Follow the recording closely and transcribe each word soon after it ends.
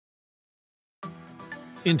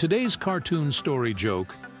In today's cartoon story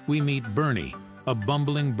joke, we meet Bernie, a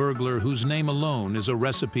bumbling burglar whose name alone is a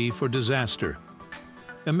recipe for disaster.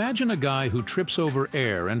 Imagine a guy who trips over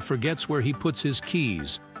air and forgets where he puts his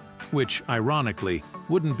keys, which, ironically,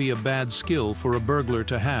 wouldn't be a bad skill for a burglar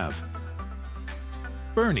to have.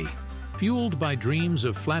 Bernie, fueled by dreams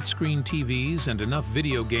of flat-screen TVs and enough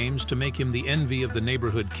video games to make him the envy of the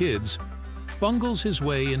neighborhood kids, bungles his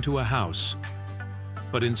way into a house.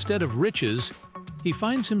 But instead of riches, he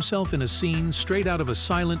finds himself in a scene straight out of a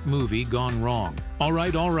silent movie gone wrong. All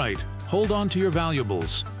right, hold on to your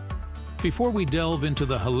valuables. Before we delve into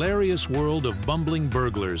the hilarious world of bumbling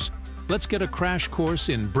burglars, let's get a crash course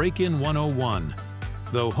in Break-In 101.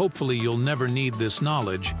 Though hopefully you'll never need this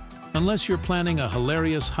knowledge, unless you're planning a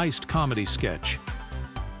hilarious heist comedy sketch.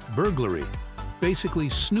 Burglary, basically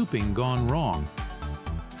snooping gone wrong.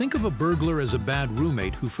 Think of a burglar as a bad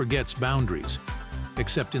roommate who forgets boundaries.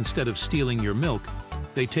 Except instead of stealing your milk,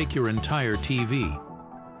 they take your entire TV.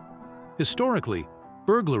 Historically,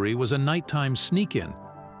 burglary was a nighttime sneak-in.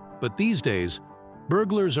 But these days,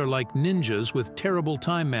 burglars are like ninjas with terrible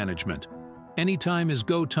time management. Anytime is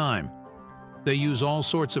go time. They use all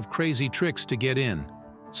sorts of crazy tricks to get in.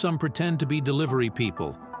 Some pretend to be delivery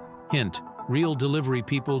people. Hint, real delivery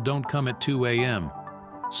people don't come at 2 a.m.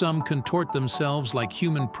 Some contort themselves like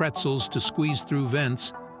human pretzels to squeeze through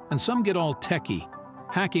vents, and some get all techie,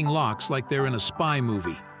 hacking locks like they're in a spy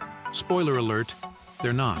movie. Spoiler alert,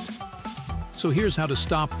 they're not. So here's how to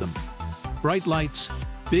stop them. Bright lights,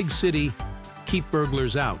 big city, keep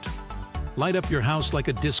burglars out. Light up your house like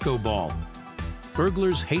a disco ball.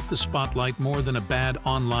 Burglars hate the spotlight more than a bad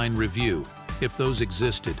online review, if those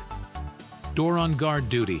existed. Door on guard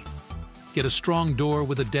duty. Get a strong door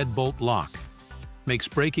with a deadbolt lock. Makes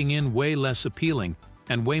breaking in way less appealing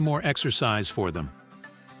and way more exercise for them.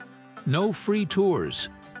 No free tours.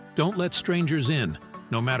 Don't let strangers in,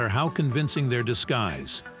 no matter how convincing their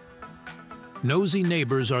disguise. Nosy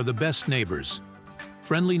neighbors are the best neighbors.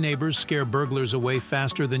 Friendly neighbors scare burglars away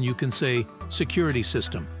faster than you can say, security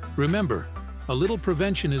system. Remember, a little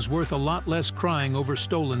prevention is worth a lot less crying over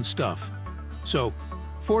stolen stuff. So,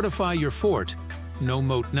 fortify your fort, no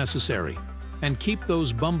moat necessary, and keep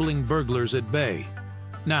those bumbling burglars at bay.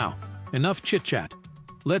 Now, enough chit-chat.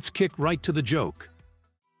 Let's kick right to the joke.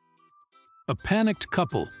 A panicked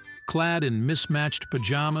couple, clad in mismatched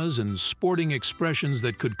pajamas and sporting expressions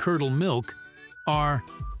that could curdle milk, are,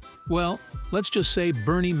 well, let's just say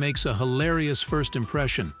Bernie makes a hilarious first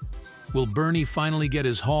impression. Will Bernie finally get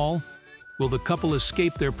his haul? Will the couple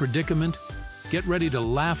escape their predicament? Get ready to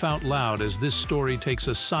laugh out loud as this story takes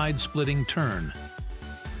a side-splitting turn.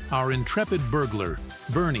 Our intrepid burglar,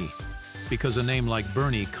 Bernie, because a name like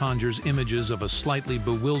Bernie conjures images of a slightly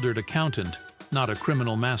bewildered accountant, not a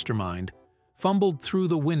criminal mastermind, fumbled through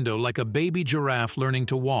the window like a baby giraffe learning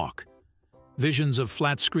to walk. Visions of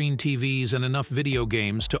flat-screen TVs and enough video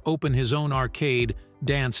games to open his own arcade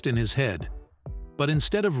danced in his head. But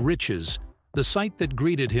instead of riches, the sight that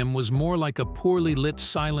greeted him was more like a poorly lit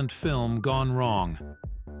silent film gone wrong.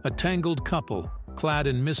 A tangled couple, clad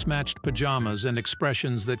in mismatched pajamas and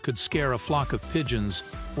expressions that could scare a flock of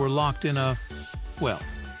pigeons, were locked in a, well,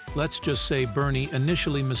 let's just say Bernie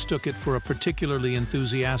initially mistook it for a particularly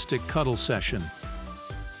enthusiastic cuddle session.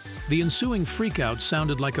 The ensuing freakout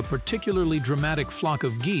sounded like a particularly dramatic flock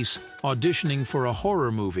of geese auditioning for a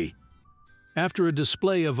horror movie. After a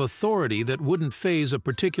display of authority that wouldn't faze a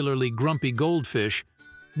particularly grumpy goldfish,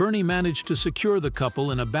 Bernie managed to secure the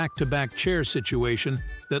couple in a back-to-back chair situation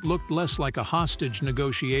that looked less like a hostage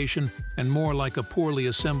negotiation and more like a poorly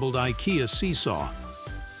assembled IKEA seesaw.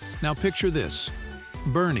 Now picture this.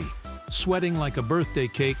 Bernie, sweating like a birthday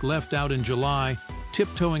cake left out in July,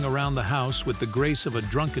 tiptoeing around the house with the grace of a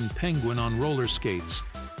drunken penguin on roller skates.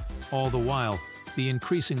 All the while, the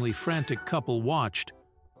increasingly frantic couple watched,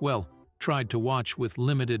 well, tried to watch with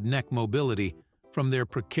limited neck mobility, from their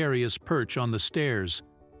precarious perch on the stairs.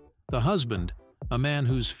 The husband, a man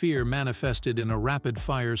whose fear manifested in a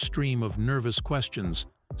rapid-fire stream of nervous questions,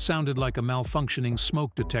 sounded like a malfunctioning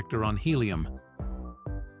smoke detector on helium.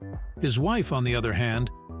 His wife, on the other hand,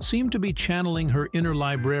 seemed to be channeling her inner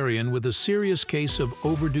librarian with a serious case of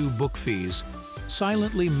overdue book fees,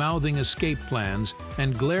 silently mouthing escape plans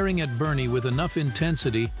and glaring at Bernie with enough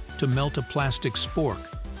intensity to melt a plastic spork.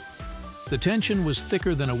 The tension was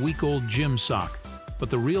thicker than a week-old gym sock, but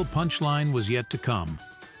the real punchline was yet to come.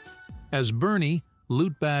 As Bernie,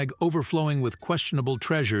 loot bag overflowing with questionable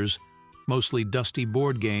treasures, mostly dusty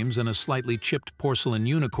board games and a slightly chipped porcelain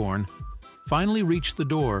unicorn, finally reached the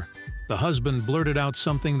door, the husband blurted out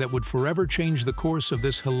something that would forever change the course of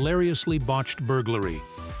this hilariously botched burglary.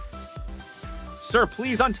 Sir,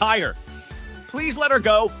 please untie her. Please let her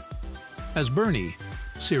go. As Bernie,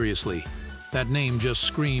 seriously, that name just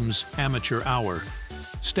screams amateur hour,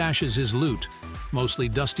 stashes his loot, mostly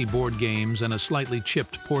dusty board games and a slightly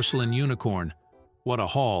chipped porcelain unicorn. What a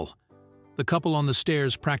haul. The couple on the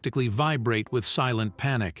stairs practically vibrate with silent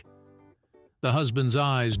panic. The husband's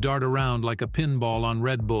eyes dart around like a pinball on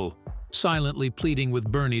Red Bull, silently pleading with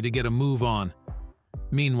Bernie to get a move on.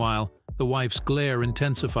 Meanwhile, the wife's glare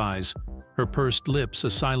intensifies, her pursed lips a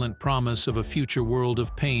silent promise of a future world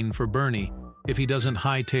of pain for Bernie if he doesn't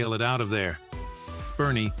hightail it out of there.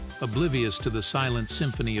 Bernie, oblivious to the silent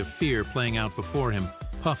symphony of fear playing out before him,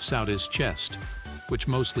 puffs out his chest, which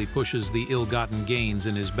mostly pushes the ill-gotten gains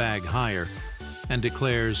in his bag higher, and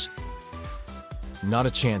declares, "Not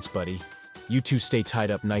a chance, buddy. You two stay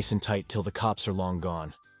tied up nice and tight till the cops are long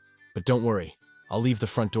gone. But don't worry, I'll leave the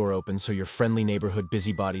front door open so your friendly neighborhood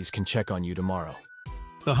busybodies can check on you tomorrow."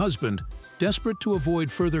 The husband, desperate to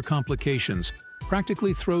avoid further complications,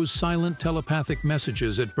 practically throws silent telepathic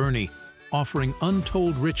messages at Bernie, offering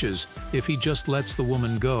untold riches if he just lets the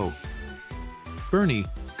woman go. Bernie,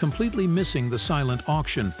 completely missing the silent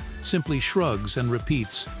auction, simply shrugs and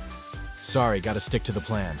repeats, "Sorry, gotta stick to the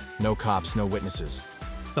plan. No cops, no witnesses."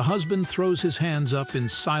 The husband throws his hands up in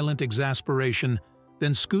silent exasperation,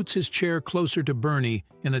 then scoots his chair closer to Bernie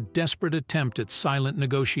in a desperate attempt at silent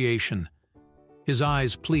negotiation. His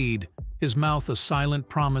eyes plead, his mouth a silent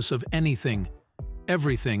promise of anything,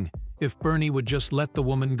 everything, if Bernie would just let the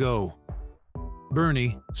woman go.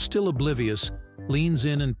 Bernie, still oblivious, leans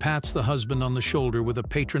in and pats the husband on the shoulder with a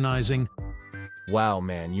patronizing, "Wow,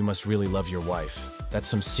 man, you must really love your wife. That's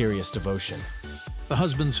some serious devotion." The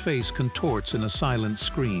husband's face contorts in a silent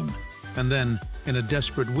scream, and then, in a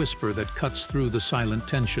desperate whisper that cuts through the silent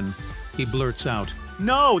tension, he blurts out,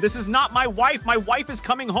 No, this is not my wife. My wife is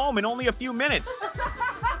coming home in only a few minutes.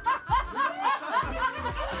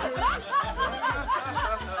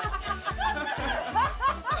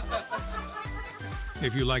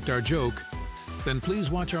 If you liked our joke, then please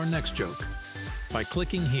watch our next joke by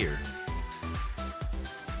clicking here.